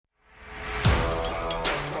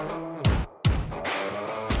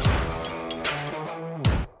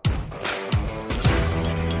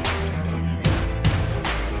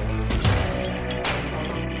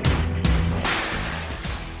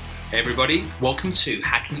everybody, welcome to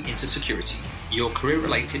Hacking into Security, your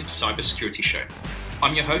career-related cybersecurity show.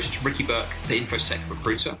 I'm your host, Ricky Burke, the InfoSec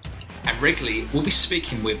recruiter, and regularly we'll be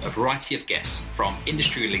speaking with a variety of guests from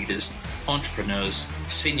industry leaders, entrepreneurs,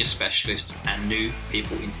 senior specialists, and new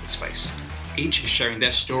people into the space, each sharing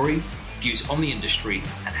their story, views on the industry,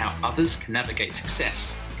 and how others can navigate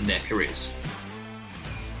success in their careers.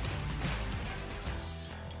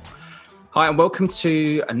 Hi, and welcome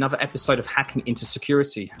to another episode of Hacking into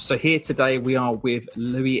Security. So here today we are with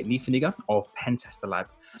Louis Niefenegger of Pentester Lab.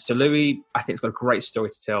 So Louis, I think, has got a great story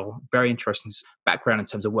to tell, very interesting background in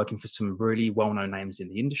terms of working for some really well-known names in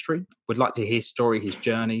the industry. We'd like to hear his story, his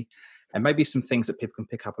journey, and maybe some things that people can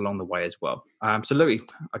pick up along the way as well. So Louis,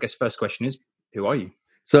 I guess first question is, who are you?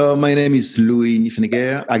 So my name is Louis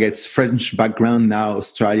Niefenegger. I get French background, now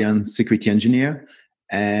Australian security engineer.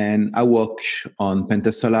 And I work on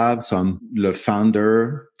Pentester Lab, so I'm the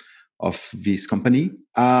founder of this company.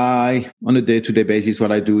 On a day-to-day basis,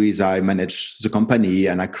 what I do is I manage the company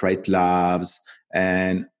and I create labs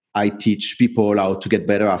and I teach people how to get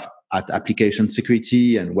better at application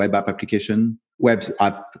security and web app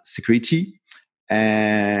security.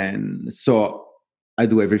 And so I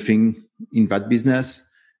do everything in that business,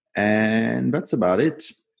 and that's about it.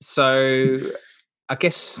 So I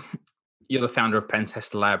guess you're the founder of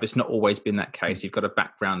Pentester Lab. It's not always been that case. You've got a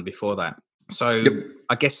background before that. So yep.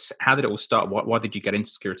 I guess, how did it all start? Why did you get into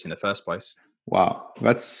security in the first place? Wow,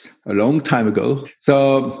 that's a long time ago.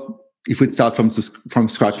 So if we start from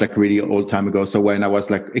scratch, like really old time ago. So when I was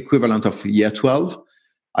like equivalent of year 12,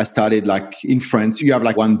 I started like in France, you have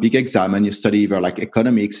like one big exam and you study either like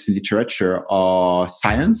economics, literature, or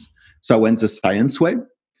science. So I went the science way.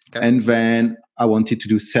 Okay. And then I wanted to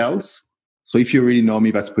do sales. So if you really know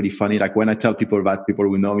me, that's pretty funny. Like when I tell people that, people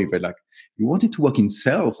who know me, they're like, you wanted to work in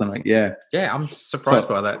sales? I'm like, yeah. Yeah, I'm surprised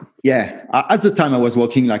by that. Yeah. At the time I was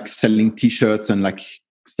working like selling t-shirts and like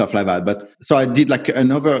stuff like that. But so I did like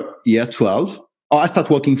another year 12. I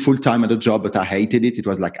started working full-time at a job, but I hated it. It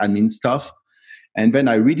was like admin stuff. And then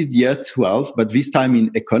I redid year 12, but this time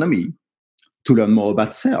in economy to learn more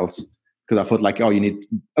about sales. Because I thought like, you need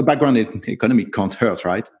a background in economy can't hurt,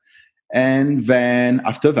 right? And then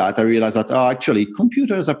after that, I realized that, actually,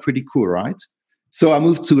 computers are pretty cool, right? So I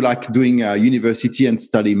moved to like doing a university and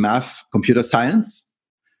study math, computer science.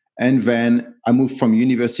 And then I moved from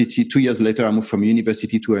university, 2 years later, I moved from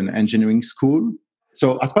university to an engineering school.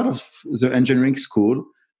 So as part of the engineering school,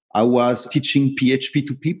 I was teaching PHP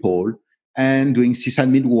to people and doing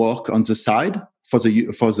sysadmin work on the side for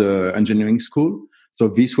the engineering school. So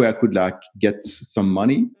this way I could like get some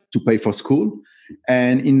money to pay for school.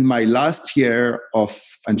 And in my last year of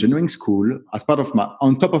engineering school, as part of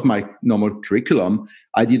on top of my normal curriculum,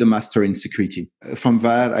 I did a master in security. From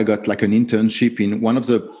that, I got like an internship in one of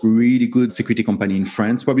the really good security company in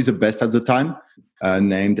France, probably the best at the time,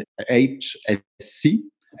 named HSC.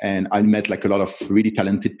 And I met like a lot of really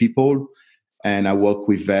talented people and I worked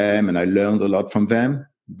with them and I learned a lot from them.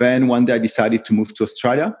 Then one day I decided to move to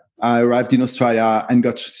Australia. I arrived in Australia and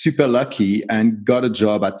got super lucky and got a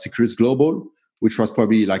job at Securus Global, which was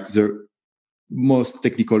probably like the most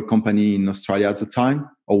technical company in Australia at the time,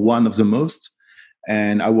 or one of the most.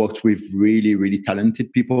 And I worked with really, really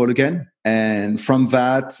talented people again. And from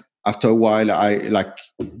that, after a while, I like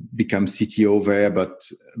became CTO there, but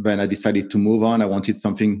then I decided to move on. I wanted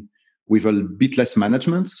something with a bit less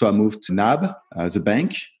management. So I moved to NAB, the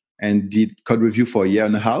bank, and did code review for a year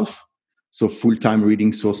and a half. So full-time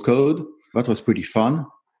reading source code. That was pretty fun.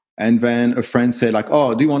 And then a friend said like,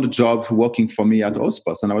 do you want a job working for me at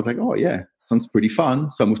Auspos? And I was like, yeah, sounds pretty fun.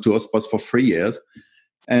 So I moved to Auspos for 3 years.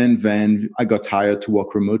 And then I got hired to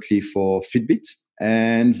work remotely for Fitbit.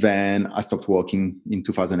 And then I stopped working in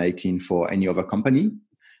 2018 for any other company.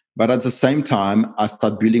 But at the same time, I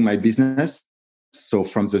started building my business. So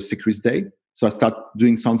from the Securus day. So I started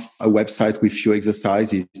doing a website with few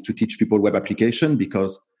exercises to teach people web application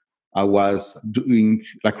because I was doing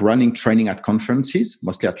like running training at conferences,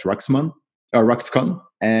 mostly at RuxCon.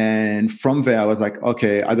 And from there, I was like,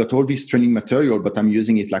 okay, I got all this training material, but I'm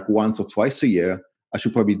using it like once or twice a year. I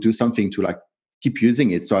should probably do something to like keep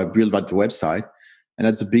using it. So I built that website. And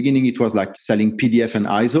at the beginning, it was like selling PDF and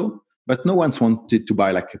ISO, but no one's wanted to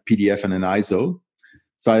buy like a PDF and an ISO.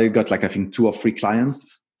 So I got like, I think 2 or 3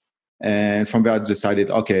 clients. And from there, I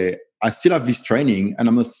decided, okay, I still have this training and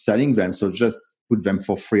I'm not selling them. So just put them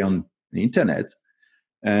for free on the internet.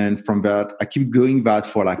 And from that, I keep doing that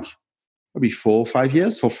for like maybe 4 or 5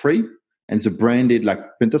 years for free. And the brand did like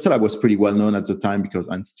Pentester Lab was pretty well known at the time because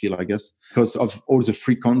of all the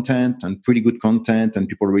free content and pretty good content and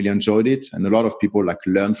people really enjoyed it. And a lot of people like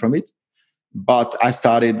learned from it. But I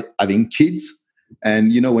started having kids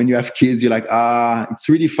And, when you have kids, you're like, it's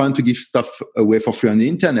really fun to give stuff away for free on the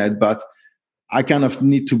internet, but I kind of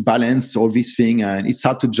need to balance all these things and it's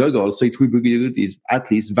hard to juggle. So it would be good if at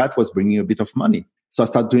least that was bringing a bit of money. So I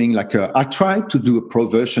started doing I tried to do a pro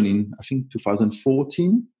version in, I think,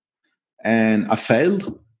 2014 and I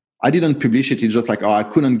failed. I didn't publish it. It's just I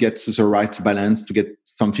couldn't get the right balance to get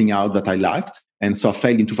something out that I liked. And so I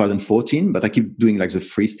failed in 2014, but I keep doing the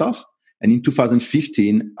free stuff. And in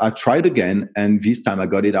 2015, I tried again. And this time I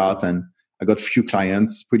got it out and I got few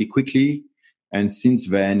clients pretty quickly. And since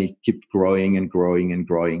then, it kept growing and growing and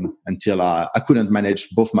growing until I couldn't manage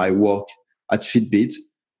both my work at Fitbit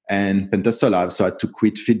and Pentester Lab. So I had to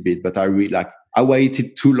quit Fitbit. But I really I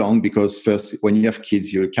waited too long because first, when you have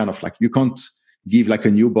kids, you're kind of you can't give a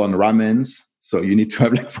newborn ramens. So you need to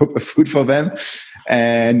have proper food for them.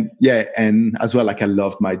 And and as well, I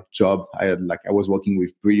loved my job. I had I was working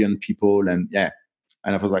with brilliant people and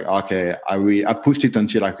and I was like, okay, I pushed it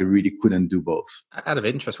until I really couldn't do both. Out of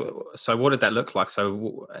interest, so what did that look like?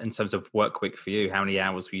 So in terms of work week for you, how many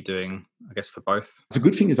hours were you doing, I guess, for both? The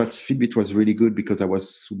good thing is that Fitbit was really good because I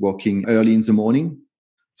was working early in the morning.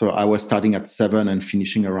 So I was starting at 7 and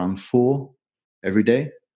finishing around 4 every day.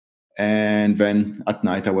 And then at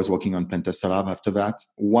night, I was working on Pentester Lab after that.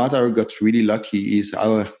 What I got really lucky is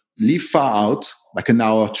I live far out, an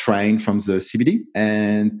hour train from the CBD.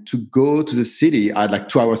 And to go to the city, I had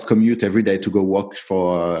 2 hours commute every day to go work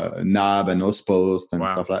for NAB and Auspost and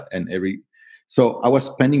stuff like that. So I was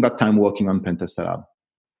spending that time working on Pentester Lab.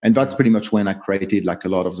 And that's pretty much when I created a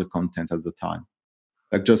lot of the content at the time.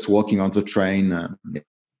 Just working on the train.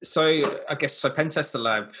 So I guess, Pentester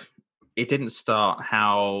Lab, it didn't start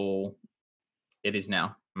how it is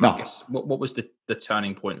now. No. I guess what was the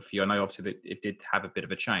turning point for you? I know obviously that it did have a bit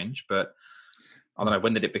of a change, but I don't know,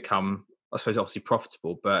 when did it become, I suppose, obviously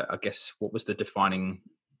profitable, but I guess what was the defining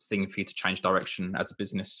thing for you to change direction as a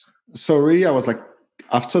business? So really, I was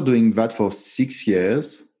after doing that for 6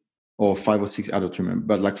 years or 5 or 6, I don't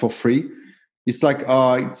remember, but for free, it's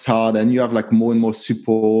it's hard and you have more and more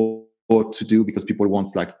support to do because people want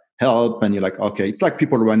help and you're okay, it's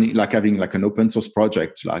people running having an open source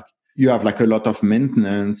project. You have a lot of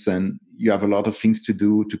maintenance and you have a lot of things to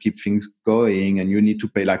do to keep things going and you need to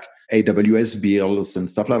pay AWS bills and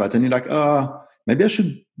stuff like that. And you're maybe I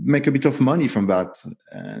should make a bit of money from that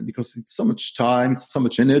because it's so much time, it's so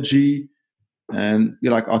much energy. And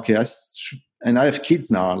you're okay, and I have kids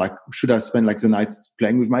now. Should I spend the nights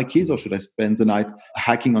playing with my kids or should I spend the night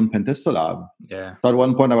hacking on Pentester Lab? Yeah. So at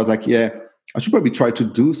one point I was I should probably try to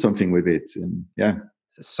do something with it. And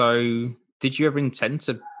So did you ever intend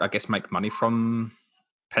to, I guess, make money from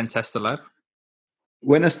Pentester Lab?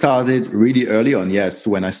 When I started really early on, yes,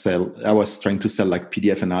 I was trying to sell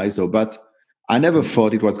PDF and ISO, but I never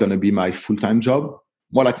thought it was going to be my full-time job,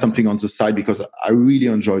 more something on the side because I really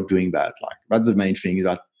enjoyed doing that. That's the main thing,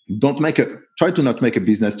 that try to not make a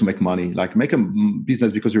business to make money, make a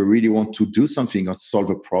business because you really want to do something or solve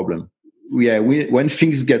a problem. When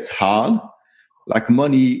things get hard,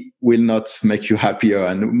 money will not make you happier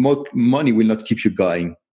and money will not keep you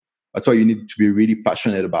going. That's why you need to be really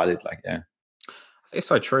passionate about it. It's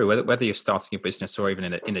so true. Whether you're starting a business or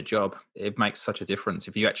even in a job, it makes such a difference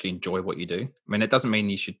if you actually enjoy what you do. I mean, it doesn't mean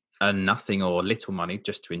you should earn nothing or little money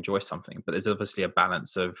just to enjoy something, but there's obviously a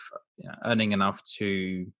balance of earning enough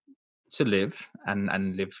to live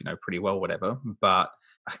and live, pretty well, whatever. But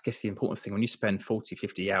I guess the important thing, when you spend 40,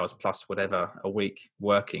 50 hours plus whatever a week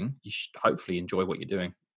working, you should hopefully enjoy what you're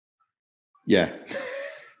doing. Yeah.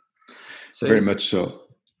 So, very much so.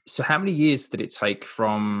 So how many years did it take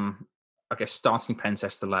from, I guess, starting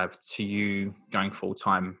Pentester Lab to you going full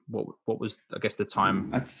time? What was, I guess, the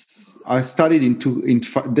time? I started in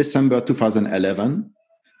December 2011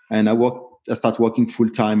 and I started working full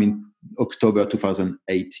time in October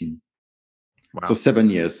 2018. Wow. So 7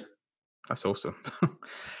 years. That's awesome.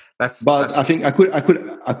 I think I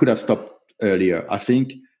could have stopped earlier. I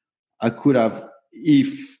think I could have,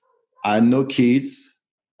 if I had no kids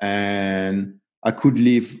and I could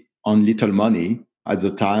live on little money at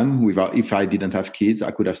the time if I didn't have kids,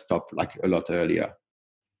 I could have stopped a lot earlier.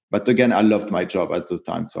 But again, I loved my job at the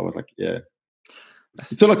time. So I was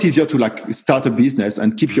it's a lot easier to start a business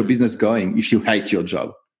and keep your business going if you hate your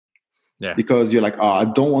job. Yeah. Because you're I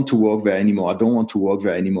don't want to work there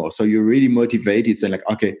anymore. So you're really motivated saying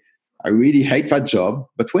okay, I really hate that job.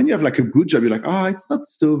 But when you have a good job, you're it's not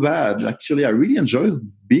so bad. Actually, I really enjoy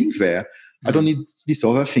being there. I don't need this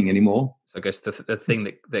other thing anymore. So I guess the thing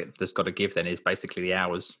that's got to give then is basically the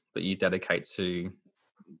hours that you dedicate to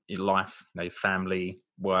your life, your family,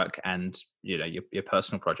 work, and your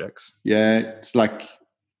personal projects. Yeah, it's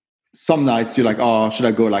some nights you're like, oh, should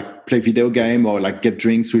I go like play video game or like get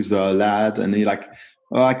drinks with the lad? And you're like,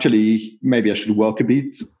 oh, actually, maybe I should work a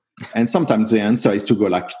bit. And sometimes the answer is to go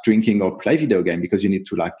like drinking or play video game because you need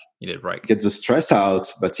to like get the stress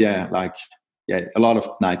out. But a lot of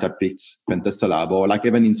night I picked Pentester Lab, or like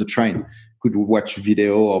even in the train, could watch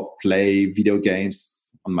video or play video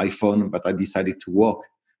games on my phone. But I decided to work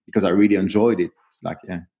because I really enjoyed it.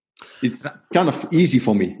 It's kind of easy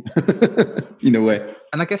for me in a way.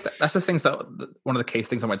 And I guess that's the things that one of the key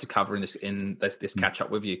things I wanted to cover in this catch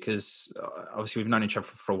up with you, because obviously we've known each other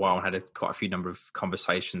for a while and had quite a few number of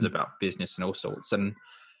conversations about business and all sorts. And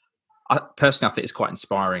I think it's quite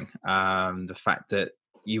inspiring. The fact that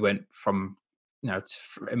you went from,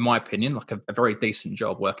 in my opinion, like a very decent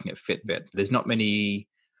job working at Fitbit. There's not many,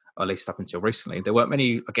 or at least up until recently, there weren't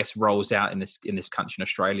many, I guess, roles out in this country in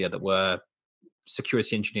Australia that were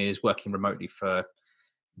security engineers working remotely for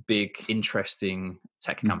big, interesting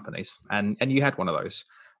tech companies. And you had one of those.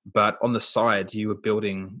 But on the side, you were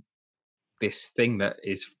building this thing that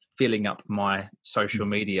is filling up my social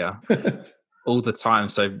media all the time.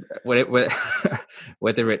 So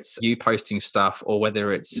whether it's you posting stuff or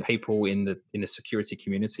whether it's people in the security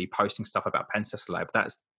community posting stuff about Pentester Lab,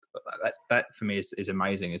 that for me is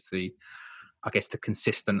amazing. Is the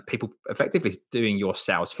consistent people effectively doing your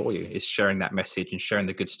sales for you, is sharing that message and sharing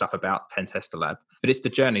the good stuff about Pentester Lab. But it's the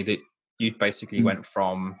journey that you basically went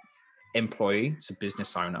from employee to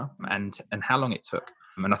business owner, and how long it took.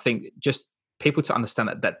 And I think just people to understand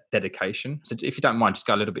that dedication. So if you don't mind, just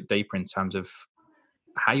go a little bit deeper in terms of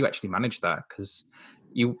how you actually manage that, because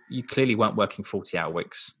you clearly weren't working 40-hour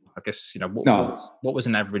weeks. I guess, what was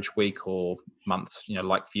an average week or month,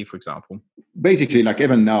 like for you, for example? Basically, like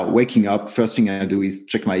even now, waking up, first thing I do is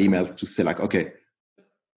check my emails to say like, okay,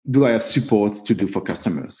 do I have supports to do for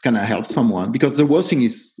customers? Can I help someone? Because the worst thing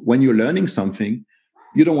is when you're learning something,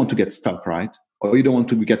 you don't want to get stuck, right? Or you don't want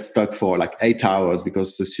to get stuck for like 8 hours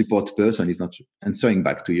because the support person is not answering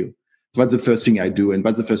back to you. So that's the first thing I do. And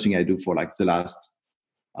that's the first thing I do for like the last,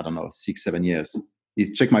 6-7 years.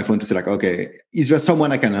 Is check my phone to say like, okay, is there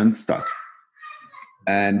someone I can unstuck?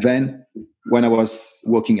 And then when I was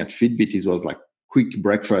working at Fitbit, it was like quick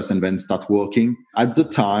breakfast and then start working. At the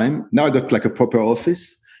time, now I got like a proper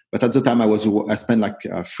office, but at the time I spent like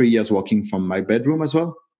 3 years working from my bedroom as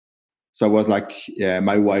well. So I was like, yeah,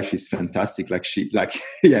 my wife is fantastic. Like she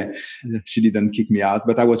didn't kick me out,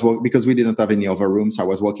 but I was working because we didn't have any other rooms. I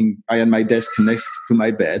was working. I had my desk next to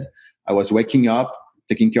my bed. I was waking up,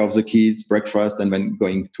 taking care of the kids, breakfast, and then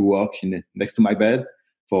going to work next to my bed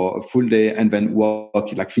for a full day, and then work,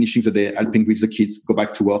 like finishing the day, helping with the kids, go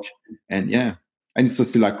back to work. And it's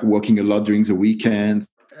just like working a lot during the weekends.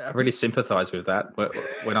 I really sympathize with that.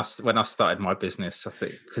 When I started my business, I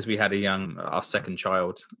think because we had our second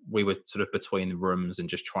child, we were sort of between the rooms and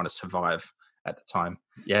just trying to survive at the time.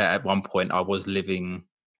 Yeah, at one point I was living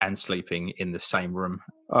and sleeping in the same room.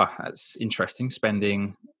 Oh, that's interesting.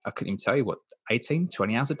 Spending, I couldn't even tell you what, 18,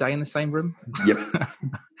 20 hours a day in the same room. Yep.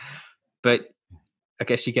 But I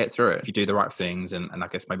guess you get through it if you do the right things and I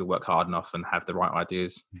guess maybe work hard enough and have the right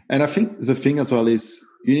ideas. And I think the thing as well is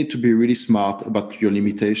you need to be really smart about your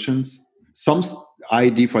limitations. Some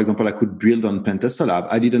idea, for example, I could build on Pentester Lab.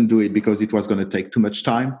 I didn't do it because it was going to take too much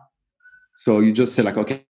time. So you just say like,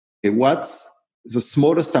 okay, what's the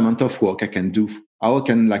smallest amount of work I can do? How I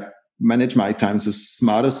can like manage my time the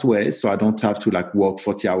smartest way so I don't have to like work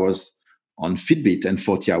 40 hours on Fitbit and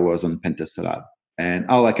 40 hours on Pentester Lab, and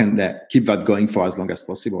how I can keep that going for as long as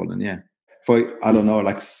possible. And for, I don't know,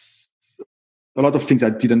 like a lot of things I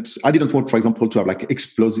didn't want, for example, to have like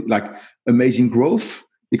explosive, like amazing growth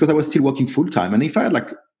because I was still working full time. And if I had like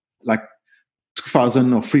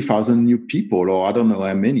 2,000 or 3,000 new people, or I don't know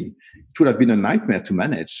how many, it would have been a nightmare to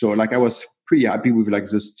manage. So like I was pretty happy with like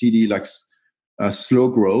the steady, like slow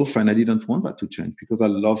growth, and I didn't want that to change because I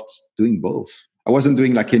loved doing both. I wasn't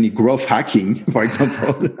doing like any growth hacking, for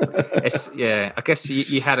example. I guess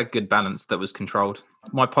you had a good balance that was controlled.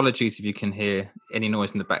 My apologies if you can hear any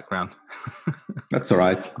noise in the background. That's all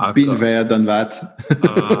right. I've been there, done that.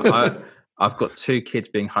 I've got 2 kids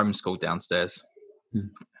being homeschooled downstairs.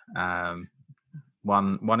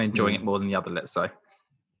 One enjoying it more than the other, let's say.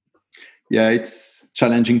 Yeah, it's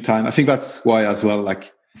challenging time. I think that's why as well,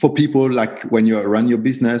 like for people, like when you run your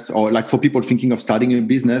business, or like for people thinking of starting a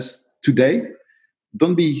business today,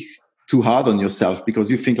 don't be too hard on yourself because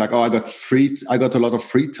you think like, oh, I got a lot of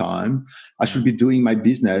free time. I should be doing my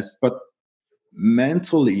business. But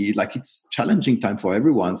mentally, like it's challenging time for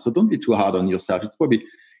everyone. So don't be too hard on yourself.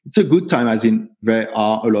 It's a good time, as in there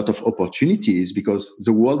are a lot of opportunities because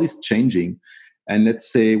the world is changing. And let's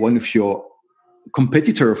say one of your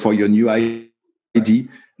competitor for your new idea ID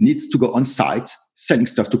needs to go on site selling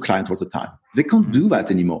stuff to clients all the time. They can't do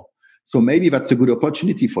that anymore. So maybe that's a good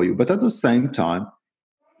opportunity for you. But at the same time,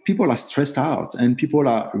 people are stressed out and people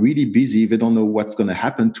are really busy. They don't know what's going to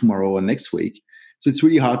happen tomorrow or next week. So it's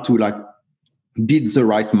really hard to build the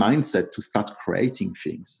right mindset to start creating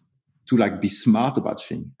things, to be smart about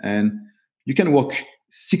things. And you can work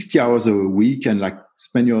 60 hours a week and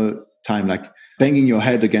spend your time banging your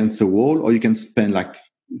head against the wall, or you can spend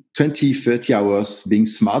 20, 30 hours being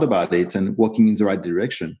smart about it and working in the right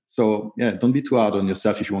direction. So yeah, don't be too hard on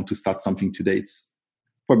yourself if you want to start something today.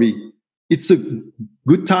 It's a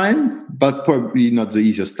good time, but probably not the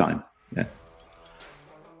easiest time. Yeah.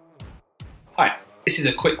 Hi, this is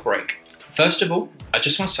a quick break. First of all, I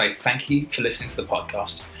just want to say thank you for listening to the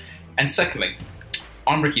podcast. And secondly,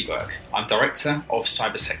 I'm Ricky Burke. I'm Director of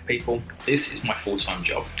CyberSec People. This is my full-time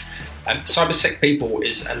job. CyberSec People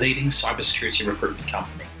is a leading cybersecurity recruitment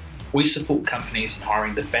company. We support companies in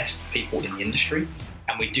hiring the best people in the industry,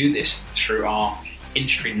 and we do this through our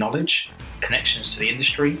industry knowledge, connections to the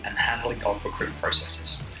industry, and handling of recruitment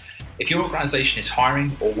processes. If your organization is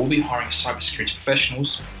hiring or will be hiring cybersecurity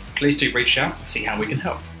professionals, please do reach out and see how we can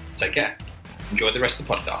help. Take care. Enjoy the rest of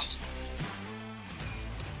the podcast.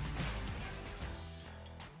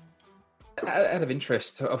 Out of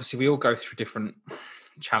interest, obviously we all go through different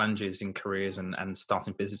challenges in careers and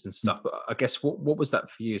starting business and stuff, but I guess what was that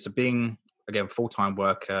for you? So being, again, full-time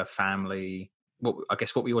worker, family, what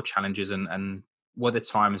were your challenges, and were there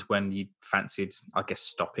times when you fancied, I guess,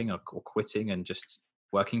 stopping or quitting and just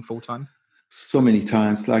working full-time? So many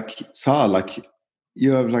times, it's hard,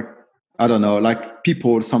 you have I don't know,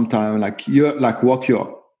 people sometimes you work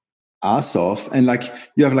your ass off, and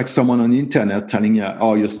you have someone on the internet telling you,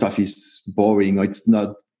 oh, your stuff is boring or it's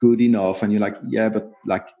not good enough, and you're yeah, but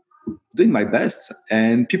doing my best.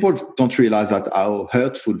 And people don't realize how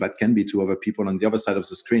hurtful that can be to other people on the other side of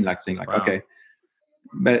the screen, saying wow. Okay,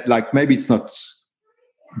 but maybe it's not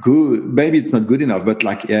good, maybe it's not good enough, but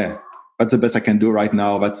yeah, that's the best I can do right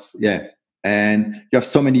now. That's yeah. And you have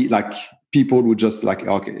so many people who just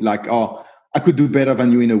okay, oh, I could do better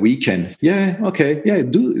than you in a weekend. Yeah, okay, yeah,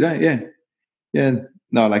 do that, yeah.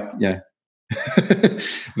 No, yeah.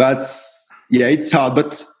 That's yeah, it's hard.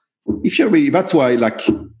 But if you're really, that's why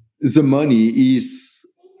the money is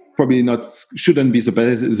probably shouldn't be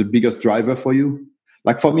the biggest driver for you.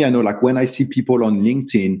 For me, I know when I see people on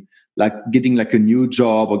LinkedIn getting a new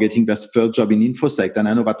job or getting their first job in InfoSec, and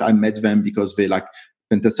I know that I met them because they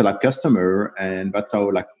Pentester Lab customer, and that's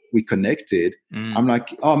how we connected. I'm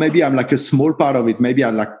oh, maybe I'm a small part of it. Maybe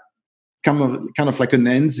I'm kind of like an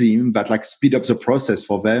enzyme that speed up the process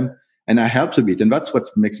for them, and I helped a bit, and that's what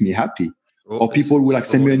makes me happy. Or people will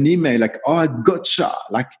send me an email oh, I gotcha,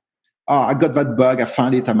 oh, I got that bug, I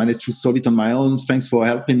found it, I managed to solve it on my own. Thanks for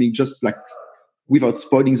helping me, just without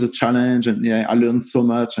spoiling the challenge, and yeah, I learned so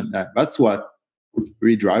much, and that's what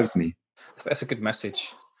really drives me. That's a good message.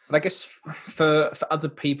 And I guess for other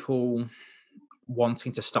people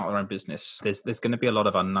wanting to start their own business, there's going to be a lot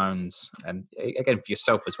of unknowns, and again for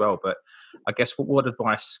yourself as well. But I guess what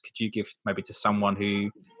advice could you give maybe to someone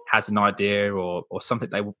who has an idea or something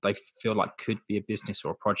they feel could be a business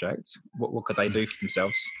or a project? What could they do for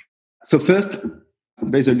themselves? So first,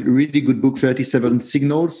 there's a really good book, 37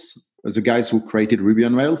 Signals, the guys who created Ruby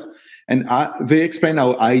on Rails, and they explain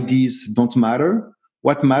how IDs don't matter.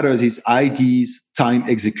 What matters is IDs time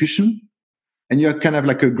execution. And you can have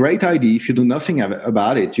a great ID. If you do nothing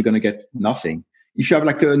about it, you're going to get nothing. If you have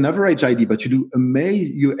an average ID, but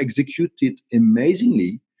you execute it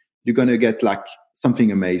amazingly, you're going to get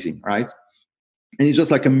something amazing, right? And it's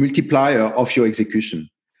just a multiplier of your execution.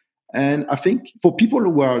 And I think for people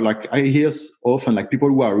who are I hear often people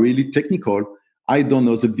who are really technical, I don't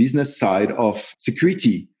know the business side of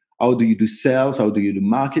security. How do you do sales? How do you do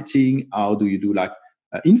marketing? How do you do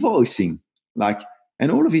invoicing?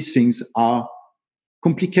 And all of these things are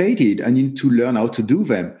complicated and you need to learn how to do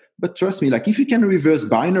them. But trust me, if you can reverse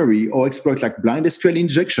binary or exploit blind SQL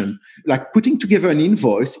injection, putting together an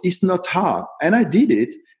invoice is not hard. And I did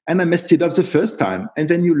it and I messed it up the first time. And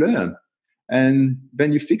then you learn and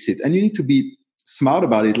then you fix it. And you need to be smart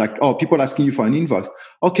about it. Oh, people asking you for an invoice.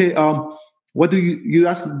 Okay, what do you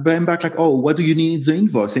ask them back? Oh, what do you need in the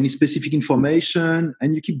invoice? Any specific information?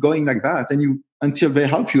 And you keep going like that and until they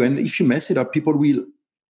help you. And if you mess it up, people will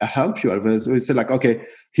help you. We say okay,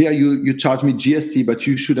 here you charge me GST, but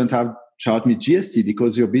you shouldn't have charged me GST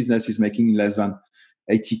because your business is making less than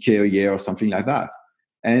 80K a year or something like that.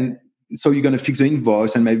 And so you're going to fix the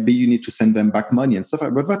invoice and maybe you need to send them back money and stuff like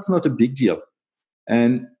that. But that's not a big deal.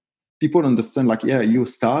 And people understand yeah, you're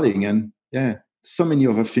starting, and yeah, so many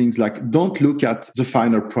other things. Don't look at the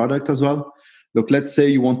final product as well. look, let's say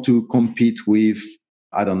you want to compete with,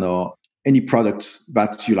 I don't know, any product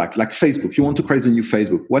that you like Facebook. You want to create a new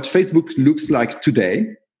Facebook. What Facebook looks like today.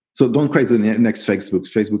 So don't create the next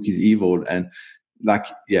Facebook. Facebook is evil. And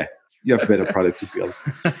you have better product to build.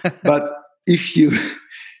 But if you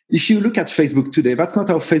look at Facebook today, that's not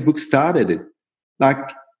how Facebook started it. Like,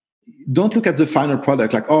 don't look at the final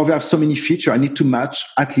product like, oh, we have so many features, I need to match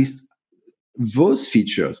at least those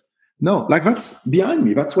features. No, like that's behind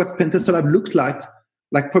me. That's what Pentester Lab looked like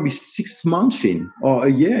probably 6 months in or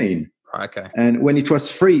a year in. Okay. And when it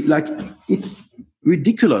was free, like it's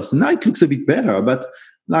ridiculous. Now it looks a bit better, but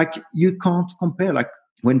like you can't compare. Like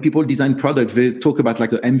when people design product, they talk about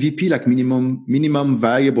like the MVP, like minimum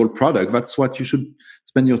viable product. That's what you should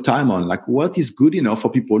spend your time on. Like what is good enough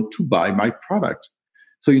for people to buy my product?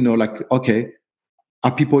 So, like, okay,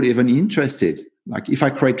 are people even interested? Like if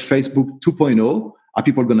I create Facebook 2.0, are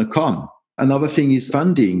people going to come? Another thing is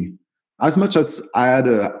funding. As much as I had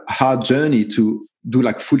a hard journey to do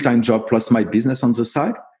like full-time job plus my business on the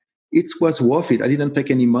side, it was worth it. I didn't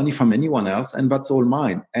take any money from anyone else, and that's all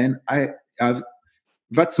mine. And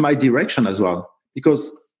that's my direction as well.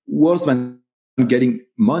 Because worse than getting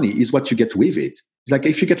money is what you get with it. It's like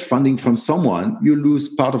if you get funding from someone, you lose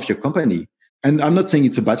part of your company. And I'm not saying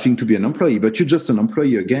it's a bad thing to be an employee, but you're just an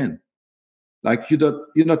employee again. Like you're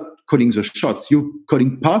not calling the shots. You're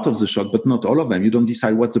calling part of the shot, but not all of them. You don't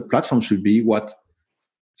decide what the platform should be, what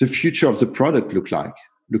the future of the product looks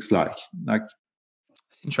like. Like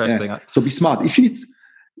interesting. Yeah. So be smart. If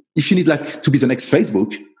you need like to be the next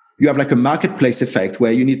Facebook, you have like a marketplace effect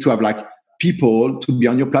where you need to have like people to be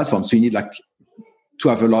on your platform. So you need like to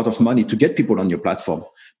have a lot of money to get people on your platform.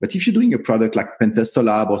 But if you're doing a product like Pentester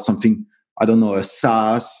Lab or something, I don't know, a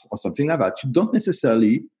SaaS or something like that, you don't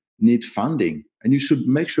necessarily need funding. And you should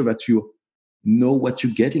make sure that you know what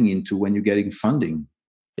you're getting into when you're getting funding.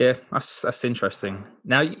 Yeah, that's interesting.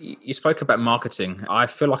 Now, you spoke about marketing. I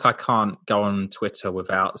feel like I can't go on Twitter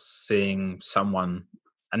without seeing someone,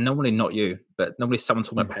 and normally not you, but normally someone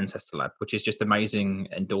talking about Pentester Lab, which is just amazing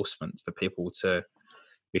endorsement for people to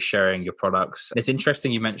be sharing your products. It's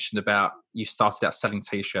interesting you mentioned about you started out selling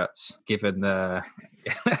T-shirts, given the,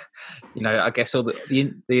 I guess all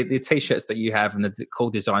the T-shirts that you have and the cool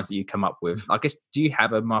designs that you come up with. I guess, do you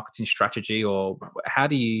have a marketing strategy, or how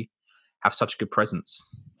do you have such a good presence?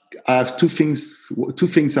 I have two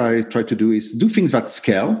things I try to do is do things that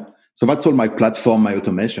scale. So that's all my platform, my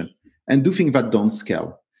automation, and do things that don't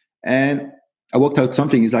scale. And I worked out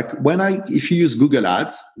something is like if you use Google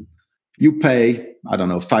Ads, you pay, I don't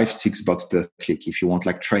know, $5-6 per click if you want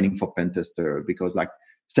like training for Pentester, because like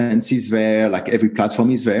Sense is there, like every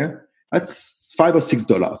platform is there. That's $5 or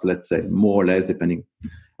 $6, let's say, more or less, depending.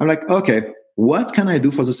 I'm like, okay, what can I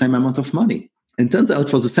do for the same amount of money? And turns out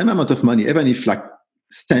for the same amount of money, even if like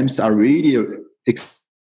stamps are really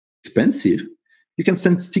expensive, you can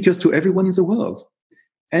send stickers to everyone in the world.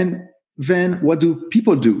 And then what do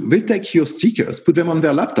people do? They take your stickers, put them on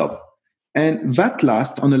their laptop, and that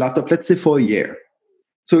lasts on a laptop, let's say, for a year.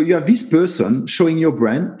 So you have this person showing your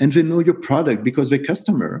brand, and they know your product because they're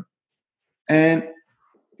customer, and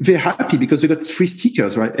they're happy because they got free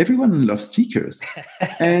stickers, right? Everyone loves stickers.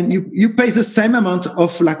 And you pay the same amount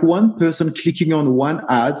of like one person clicking on one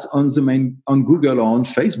ads on Google or on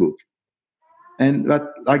Facebook. And that,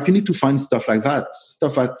 like, you need to find stuff like that,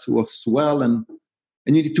 stuff that works well, and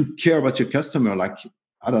you need to care about your customer. Like,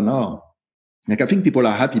 I don't know. Like, I think people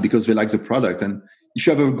are happy because they like the product. And if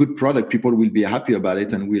you have a good product, people will be happy about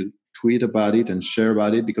it and will tweet about it and share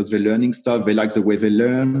about it because they're learning stuff. They like the way they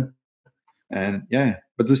learn. And yeah,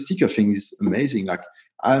 but the sticker thing is amazing. Like,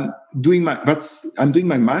 I'm doing my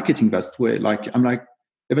marketing that way. Like, I'm like,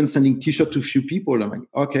 even sending t-shirt to a few people. I'm like,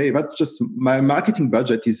 okay, that's just my marketing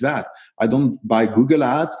budget is that. I don't buy Google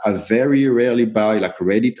ads. I very rarely buy like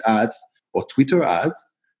Reddit ads or Twitter ads.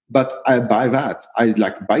 But I buy that. I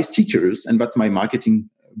like buy stickers, and that's my marketing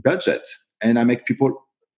budget. And I make people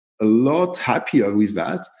a lot happier with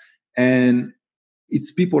that. And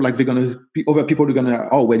it's people like other people are gonna,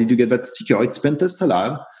 oh, where did you get that sticker? It's Pentester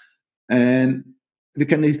Lab. And they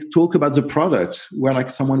can talk about the product where like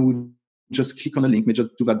someone would just click on a link, may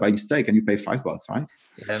just do that by mistake, and you pay $5, right?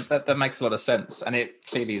 Yeah, that makes a lot of sense. And it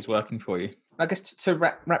clearly is working for you. I guess to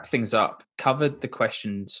wrap things up, covered the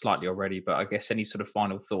question slightly already, but I guess any sort of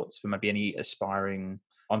final thoughts for maybe any aspiring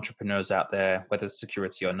entrepreneurs out there, whether it's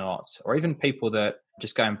security or not, or even people that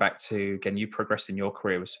just going back to, again, you progressed in your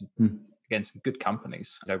career with some good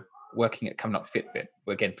companies, working at coming up Fitbit,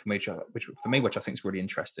 again, for me, which I think is really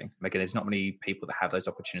interesting. Again, there's not many people that have those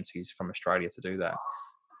opportunities from Australia to do that.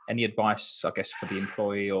 Any advice, I guess, for the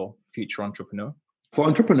employee or future entrepreneur? For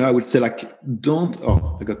entrepreneur, I would say like,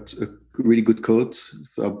 I got a really good quote.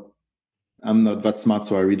 So I'm not that smart,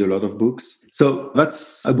 so I read a lot of books. So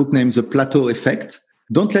that's a book named The Plateau Effect.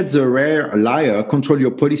 Don't let the rare liar control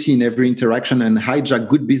your policy in every interaction and hijack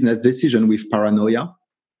good business decision with paranoia.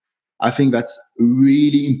 I think that's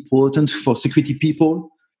really important for security people.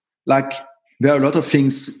 Like, there are a lot of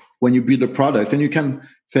things when you build a product and you can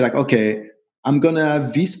feel like, okay, I'm going to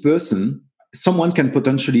have this person. Someone can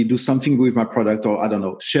potentially do something with my product, or I don't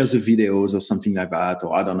know, share the videos or something like that,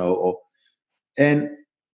 or I don't know. And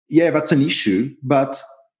yeah, that's an issue. But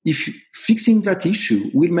if fixing that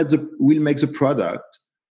issue will make the product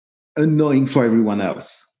annoying for everyone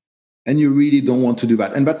else. And you really don't want to do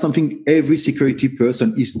that. And that's something every security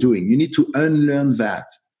person is doing. You need to unlearn that.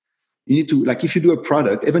 You need to, like, if you do a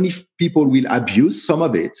product, even if people will abuse some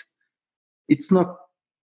of it, it's not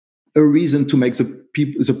a reason to make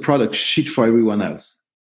the product shit for everyone else.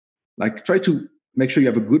 Like, try to make sure you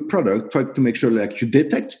have a good product. Try to make sure, like, you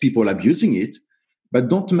detect people abusing it, but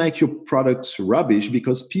don't make your product rubbish,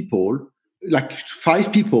 because people, like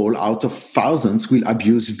 5 people out of thousands, will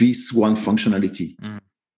abuse this one functionality.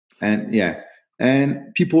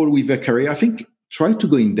 And people with their career, I think, try to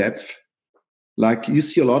go in depth. Like, you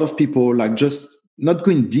see a lot of people like just not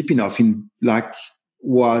going deep enough in like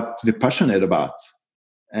what they're passionate about,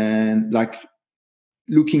 and like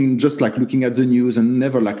looking at the news and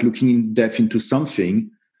never like looking in depth into something.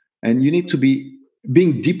 And you need to be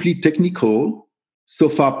being deeply technical. So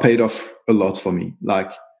far paid off a lot for me.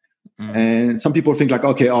 Like, and some people think like,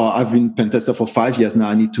 okay, I've been pen tester for 5 years now,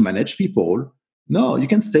 I need to manage people. No, you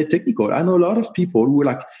can stay technical. I know a lot of people who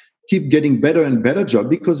like keep getting better and better job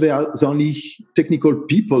because they are the only technical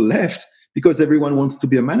people left, because everyone wants to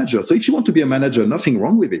be a manager. So if you want to be a manager, nothing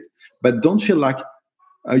wrong with it. But don't feel like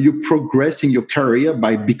you're progressing your career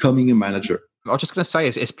by becoming a manager. I was just going to say,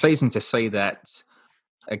 it's pleasing to see that,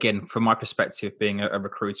 again, from my perspective, being a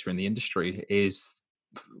recruiter in the industry, is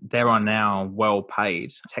there are now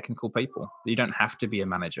well-paid technical people. You don't have to be a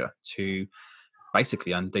manager to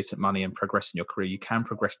basically earn decent money and progress in your career. You can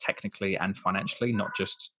progress technically and financially, not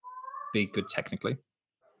just be good technically.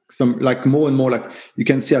 Some like more and more, like you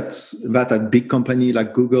can see that at big company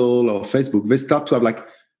like Google or Facebook, they start to have like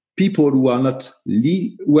people who are not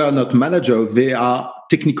manager, they are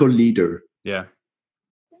technical leader. Yeah.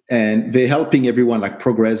 And they're helping everyone like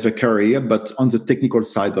progress their career, but on the technical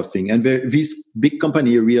side of things. And these big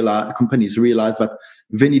companies realize that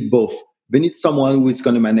they need both. They need someone who is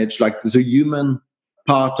going to manage like the human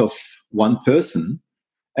part of one person,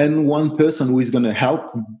 and one person who is going to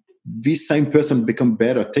help this same person become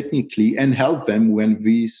better technically and help them when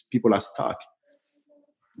these people are stuck.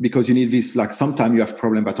 Because you need this, like sometimes you have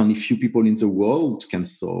problem that only few people in the world can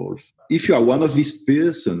solve. If you are one of these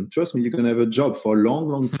person, trust me, you're going to have a job for a long,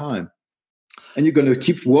 long time. And you're going to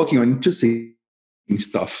keep working on interesting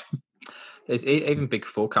stuff. There's even big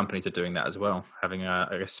 4 companies are doing that as well, having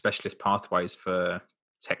a specialist pathways for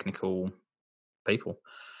technical people.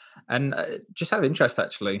 And just out of interest,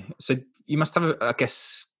 actually, so you must have, I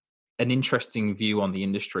guess, an interesting view on the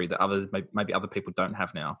industry that maybe other people don't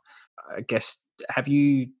have now. I guess, have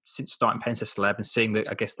you, since starting Pentest Lab and seeing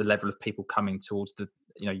the level of people coming towards the,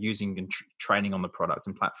 using and training on the product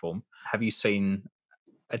and platform, have you seen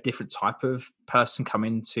a different type of person come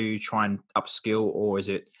in to try and upskill, or is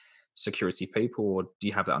it security people, or do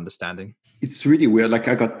you have that understanding? It's really weird. Like,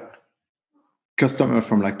 I got customer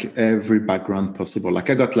from like every background possible. Like,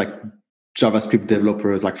 I got like JavaScript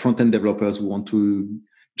developers, like front-end developers who want to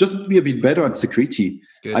just be a bit better at security.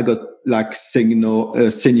 Good. I got like senior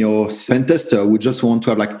pen tester who just want to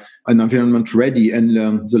have like an environment ready and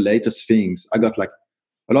learn the latest things. I got like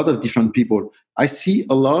a lot of different people. I see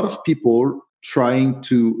a lot of people trying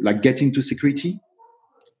to like get into security,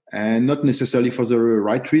 and not necessarily for the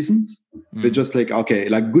right reasons. They're just like, okay,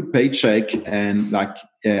 like good paycheck, and like,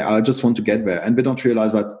 yeah, I just want to get there. And they don't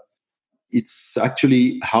realize that it's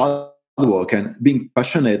actually hard work, and being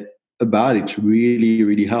passionate about it really,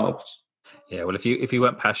 really helps. Yeah, well, if you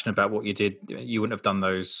weren't passionate about what you did, you wouldn't have done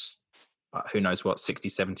those, who knows what, 60,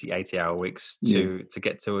 70, 80-hour weeks to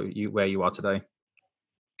get to where you are today.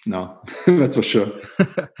 No, that's for sure.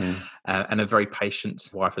 And a very patient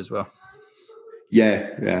wife as well.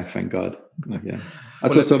 Yeah, thank God. Yeah,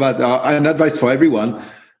 that's also bad. An advice for everyone: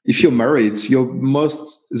 if you're married,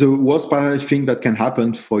 the worst thing that can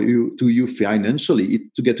happen to you financially is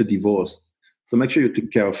to get a divorce. So make sure you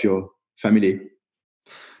take care of your family.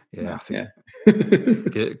 Yeah, I think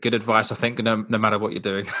good advice. I think no matter what you're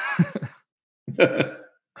doing.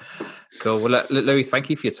 Cool. Well, Louis, thank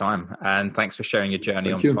you for your time, and thanks for sharing your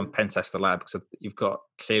journey on Pentester Lab, because you've got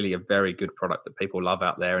clearly a very good product that people love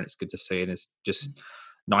out there, and it's good to see. And it's just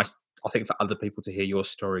nice, I think, for other people to hear your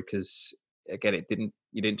story, because again,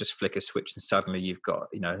 you didn't just flick a switch and suddenly you've got,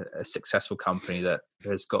 a successful company that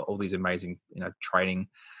has got all these amazing, training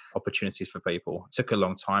opportunities for people. It took a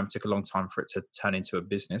long time for it to turn into a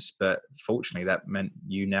business, but fortunately that meant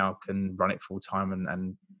you now can run it full time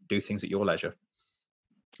and do things at your leisure.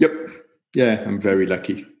 Yep. Yeah, I'm very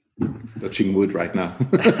lucky. Touching wood right now.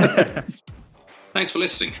 Thanks for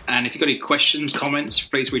listening. And if you've got any questions, comments,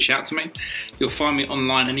 please reach out to me. You'll find me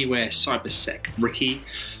online anywhere, CyberSec Ricky.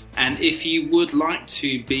 And if you would like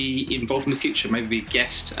to be involved in the future, maybe be a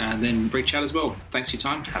guest, then reach out as well. Thanks for your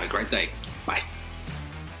time. Have a great day. Bye.